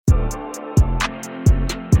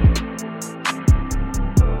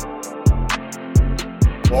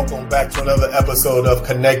Welcome back to another episode of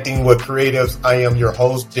Connecting with Creatives. I am your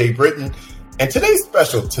host, Jay Britton. And today's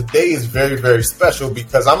special. Today is very, very special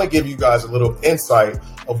because I'm going to give you guys a little insight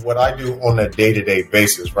of what I do on a day-to-day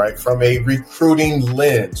basis, right? From a recruiting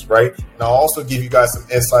lens, right? And I'll also give you guys some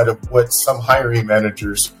insight of what some hiring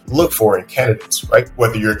managers look for in candidates, right?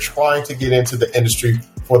 Whether you're trying to get into the industry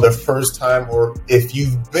for the first time or if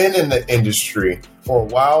you've been in the industry for a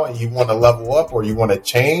while and you want to level up or you want to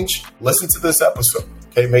change, listen to this episode.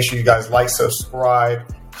 Okay, make sure you guys like, subscribe,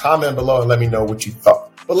 comment below, and let me know what you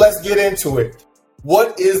thought. But let's get into it.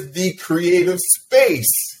 What is the creative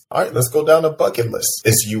space? All right, let's go down the bucket list.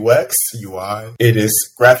 It's UX, UI. It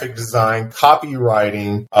is graphic design,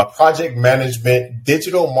 copywriting, project management,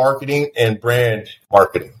 digital marketing, and brand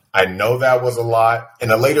marketing. I know that was a lot.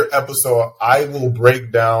 In a later episode, I will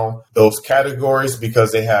break down those categories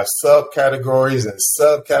because they have subcategories and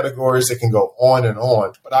subcategories. It can go on and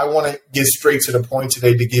on. But I want to get straight to the point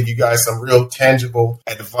today to give you guys some real tangible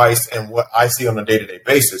advice and what I see on a day-to-day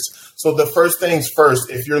basis. So the first things first,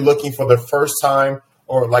 if you're looking for the first time,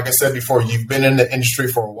 or like I said before, you've been in the industry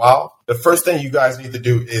for a while, the first thing you guys need to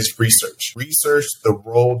do is research. Research the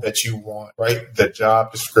role that you want, right? The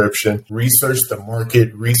job description, research the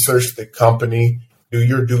market, research the company, do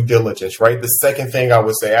your due diligence, right? The second thing I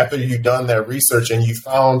would say, after you've done that research and you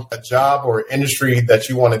found a job or industry that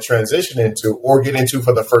you want to transition into or get into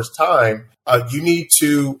for the first time, you need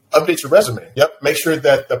to update your resume. Yep. Make sure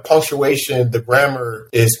that the punctuation, the grammar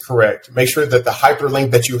is correct. Make sure that the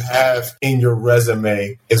hyperlink that you have in your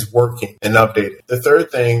resume is working and updated. The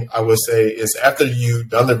third thing I would say is after you've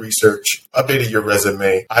done the research, updated your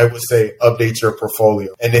resume, I would say update your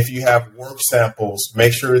portfolio. And if you have work samples,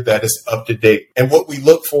 make sure that it's up to date. And what we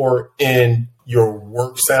look for in your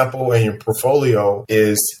work sample and your portfolio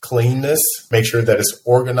is cleanness. Make sure that it's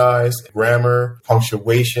organized, grammar,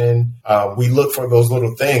 punctuation. We look for those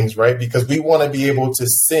little things, right? Because we want to be able to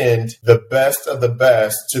send the best of the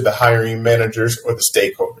best to the hiring managers or the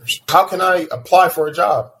stakeholders. How can I apply for a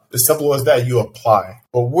job? As simple as that, you apply.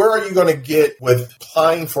 But where are you going to get with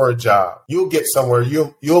applying for a job? You'll get somewhere.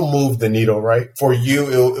 You'll move the needle, right? For you,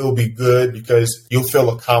 it'll be good because you'll feel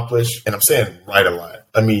accomplished. And I'm saying right a lot.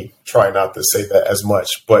 Let me try not to say that as much,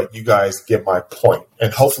 but you guys get my point.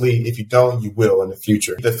 And hopefully, if you don't, you will in the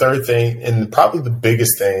future. The third thing, and probably the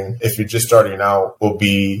biggest thing, if you're just starting out, will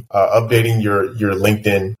be updating your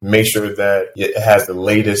LinkedIn. Make sure that it has the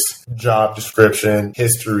latest job description,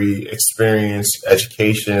 history, experience,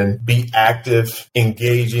 education. Be active,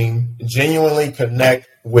 engaging, genuinely connect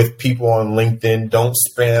with people on LinkedIn. Don't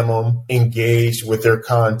spam them. Engage with their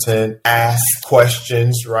content. Ask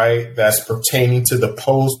questions, right? That's pertaining to the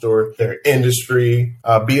post or their industry.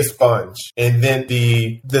 Be a sponge. And then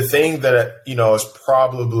the thing that, is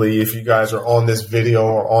probably, if you guys are on this video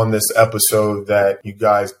or on this episode that you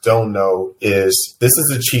guys don't know, is this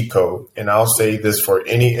is a cheat code. And I'll say this for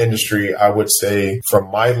any industry. I would say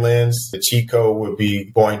from my lens, the cheat code would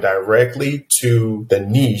be going directly to the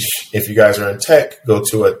niche. If you guys are in tech, go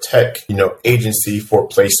to a tech, agency for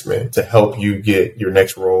placement to help you get your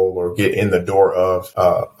next role or get in the door of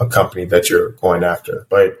a company that you're going after.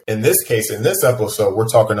 But in this case, in this episode, we're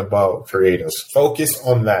talking about creatives. Focus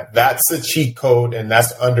on that. That's a cheat code and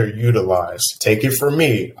that's underutilized. Take it from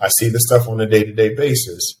me. I see this stuff on a day-to-day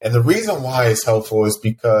basis. And the reason why it's helpful is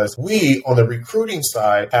because we on the recruiting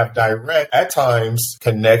side have direct, at times,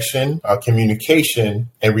 connection, communication,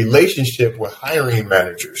 and relationship with hiring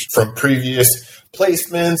managers from previous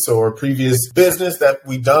placements or previous business that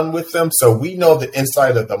we've done with them. So we know the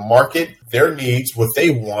inside of the market, their needs, what they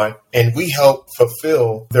want, and we help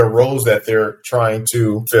fulfill their roles that they're trying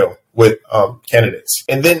to fill with candidates.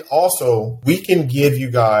 And then also we can give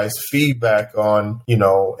you guys feedback on,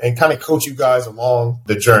 and kind of coach you guys along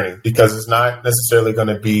the journey because it's not necessarily going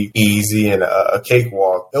to be easy and a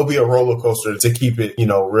cakewalk. It'll be a roller coaster to keep it,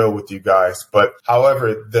 real with you guys. But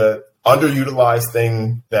however, the underutilized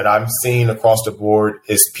thing that I'm seeing across the board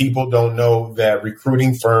is people don't know that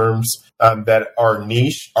recruiting firms that are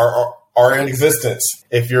niche are in existence.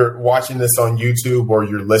 If you're watching this on YouTube or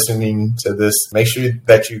you're listening to this, make sure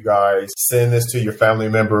that you guys send this to your family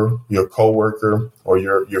member, your coworker, or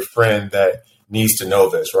your friend that needs to know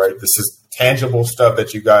this, right? This is tangible stuff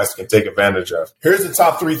that you guys can take advantage of. Here's the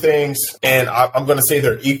top 3 things, and I'm going to say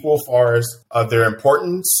they're equal as far as their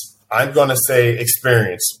importance. I'm going to say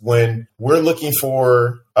experience. When we're looking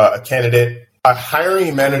for a candidate, a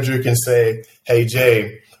hiring manager can say, hey,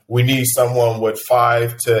 Jay, we need someone with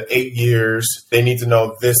 5 to 8 years. They need to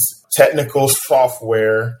know this technical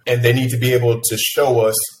software, and they need to be able to show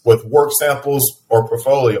us with work samples or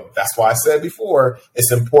portfolio. That's why I said before,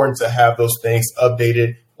 it's important to have those things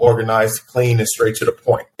updated, organized, clean, and straight to the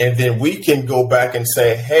point. And then we can go back and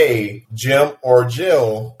say, hey, Jim or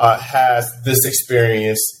Jill has this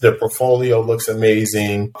experience. Their portfolio looks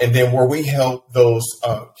amazing. And then where we help those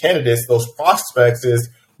candidates, those prospects, is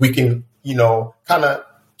we can, kind of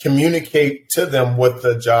communicate to them what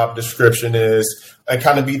the job description is and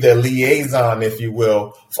kind of be the liaison, if you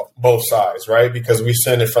will, for both sides, right? Because we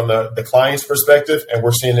send it from the client's perspective and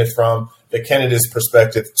we're seeing it from the candidate's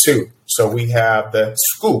perspective too. So we have the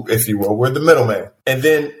scoop, if you will. We're the middleman. And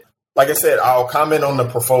then, like I said, I'll comment on the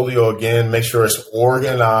portfolio again, make sure it's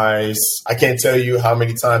organized. I can't tell you how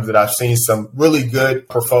many times that I've seen some really good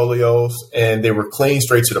portfolios and they were clean,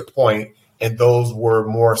 straight to the point. And those were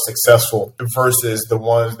more successful versus the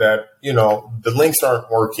ones that, the links aren't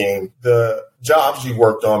working, the jobs you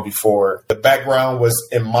worked on before. The background was,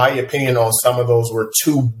 in my opinion, on some of those were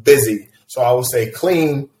too busy. So I would say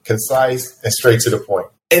clean, concise, and straight to the point.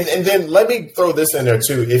 And then let me throw this in there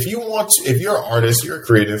too. If you're an artist, you're a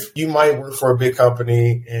creative, you might work for a big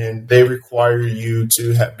company and they require you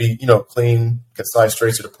to be, clean, concise,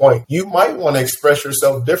 straight to the point. You might want to express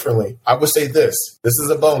yourself differently. I would say this is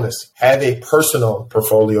a bonus. Have a personal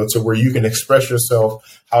portfolio to where you can express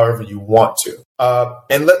yourself however you want to.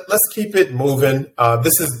 And let's keep it moving.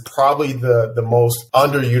 This is probably the most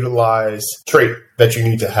underutilized trait that you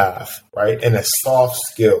need to have, right? And it's soft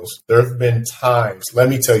skills. There have been times, let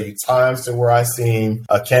me tell you, times to where I've seen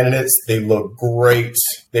candidates, they look great.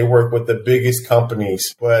 They work with the biggest companies,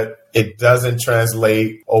 but it doesn't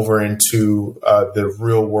translate over into the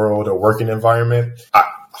real world or working environment.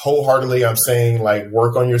 Wholeheartedly, I'm saying,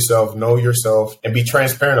 work on yourself, know yourself, and be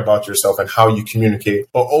transparent about yourself and how you communicate.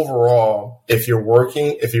 But overall, if you're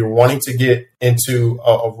wanting to get into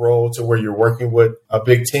a role to where you're working with a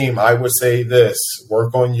big team, I would say this: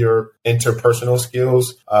 work on your interpersonal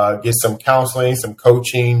skills, get some counseling, some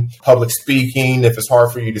coaching, public speaking, if it's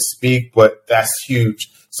hard for you to speak, but that's huge.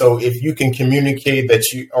 So if you can communicate that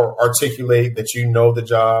or articulate that you know the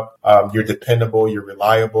job, you're dependable, you're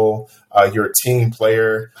reliable, you're a team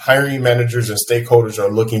player. Hiring managers and stakeholders are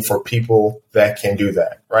looking for people that can do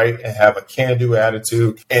that, right? And have a can-do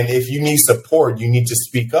attitude. And if you need support, you need to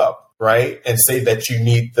speak up, right? And say that you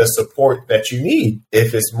need the support that you need.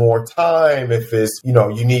 If it's more time, if it's,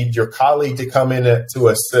 you need your colleague to come in to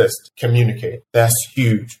assist, communicate. That's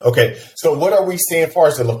huge. Okay. So what are we seeing as far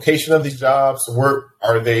as the location of these jobs? Where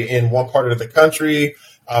are they in one part of the country?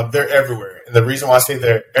 They're everywhere. And the reason why I say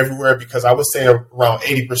they're everywhere, because I would say around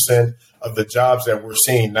 80% of the jobs that we're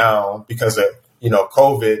seeing now, because of,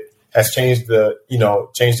 COVID has changed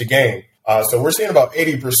the game. So we're seeing about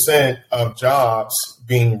 80% of jobs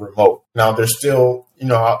being remote. Now there's still,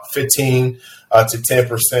 15 to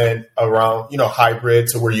 10% around, hybrid,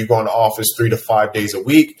 to where you go in the office 3 to 5 days a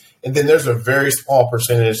week. And then there's a very small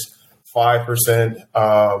percentage,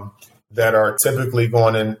 5%, that are typically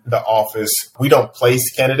going in the office. We don't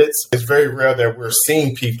place candidates. It's very rare that we're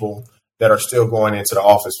seeing people that are still going into the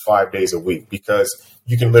office 5 days a week, because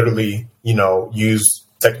you can literally, use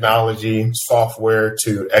technology, software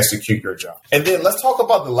to execute your job. And then let's talk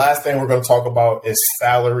about the last thing we're going to talk about is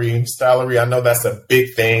salary. Salary, I know that's a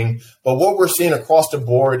big thing, but what we're seeing across the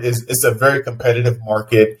board is it's a very competitive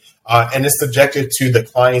market, and it's subjected to the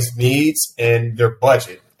client's needs and their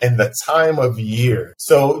budget and the time of year.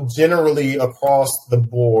 So generally across the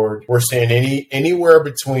board, we're seeing anywhere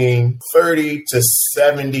between $30 to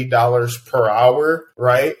 $70 per hour,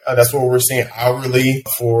 right? That's what we're seeing hourly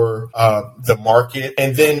for the market.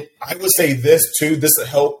 And then I would say this too, this will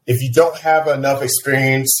help if you don't have enough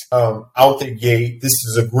experience out the gate. This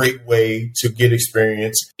is a great way to get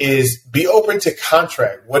experience, is be open to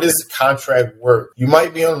contract. What is contract work? You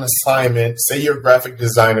might be on an assignment, say you're a graphic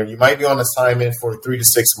designer, you might be on assignment for 3 to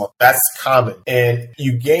 6 months. That's common. And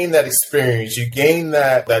you gain that experience, you gain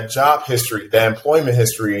that job history, that employment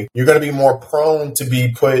history. You're going to be more prone to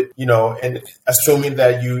be put, and assuming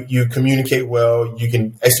that you communicate well, you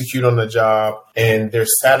can execute on the job, and they're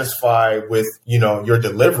satisfied with, your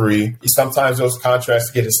delivery. Sometimes those contracts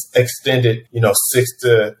get extended, 6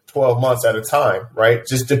 to 12 months at a time, right?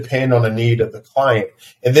 Just depend on the need of the client.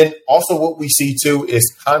 And then also what we see too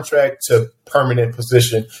is contract to permanent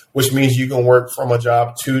position, which means you can work from a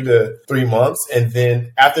job 2 to 3 months. And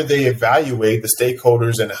then after they evaluate, the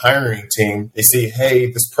stakeholders and the hiring team, they say,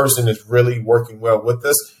 hey, this person is really working well with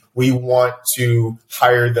us. We want to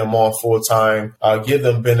hire them on full time, give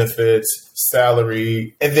them benefits,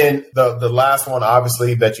 salary. And then the last one,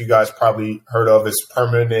 obviously, that you guys probably heard of is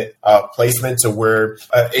permanent placement, to where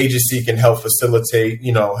an agency can help facilitate,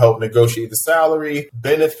 help negotiate the salary,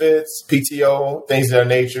 benefits, PTO, things of that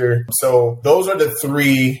nature. So those are the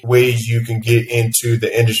 3 ways you can get into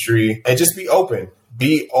the industry, and just be open.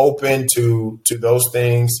 be open to those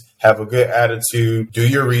things. Have a good attitude, do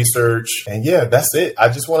your research. And yeah, that's it. I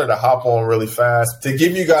just wanted to hop on really fast to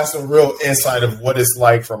give you guys some real insight of what it's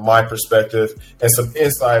like from my perspective and some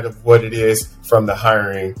insight of what it is from the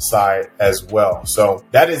hiring side as well. So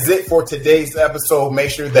that is it for today's episode.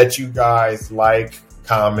 Make sure that you guys like,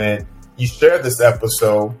 comment, you share this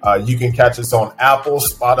episode. You can catch us on Apple,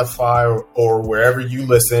 Spotify, or wherever you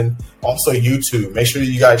listen. Also YouTube. Make sure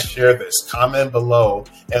you guys share this. Comment below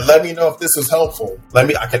and let me know if this was helpful. I'm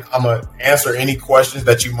gonna answer any questions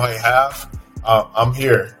that you might have. I'm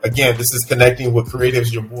here. Again, this is Connecting with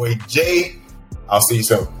Creatives, your boy Jay. I'll see you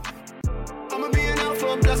soon.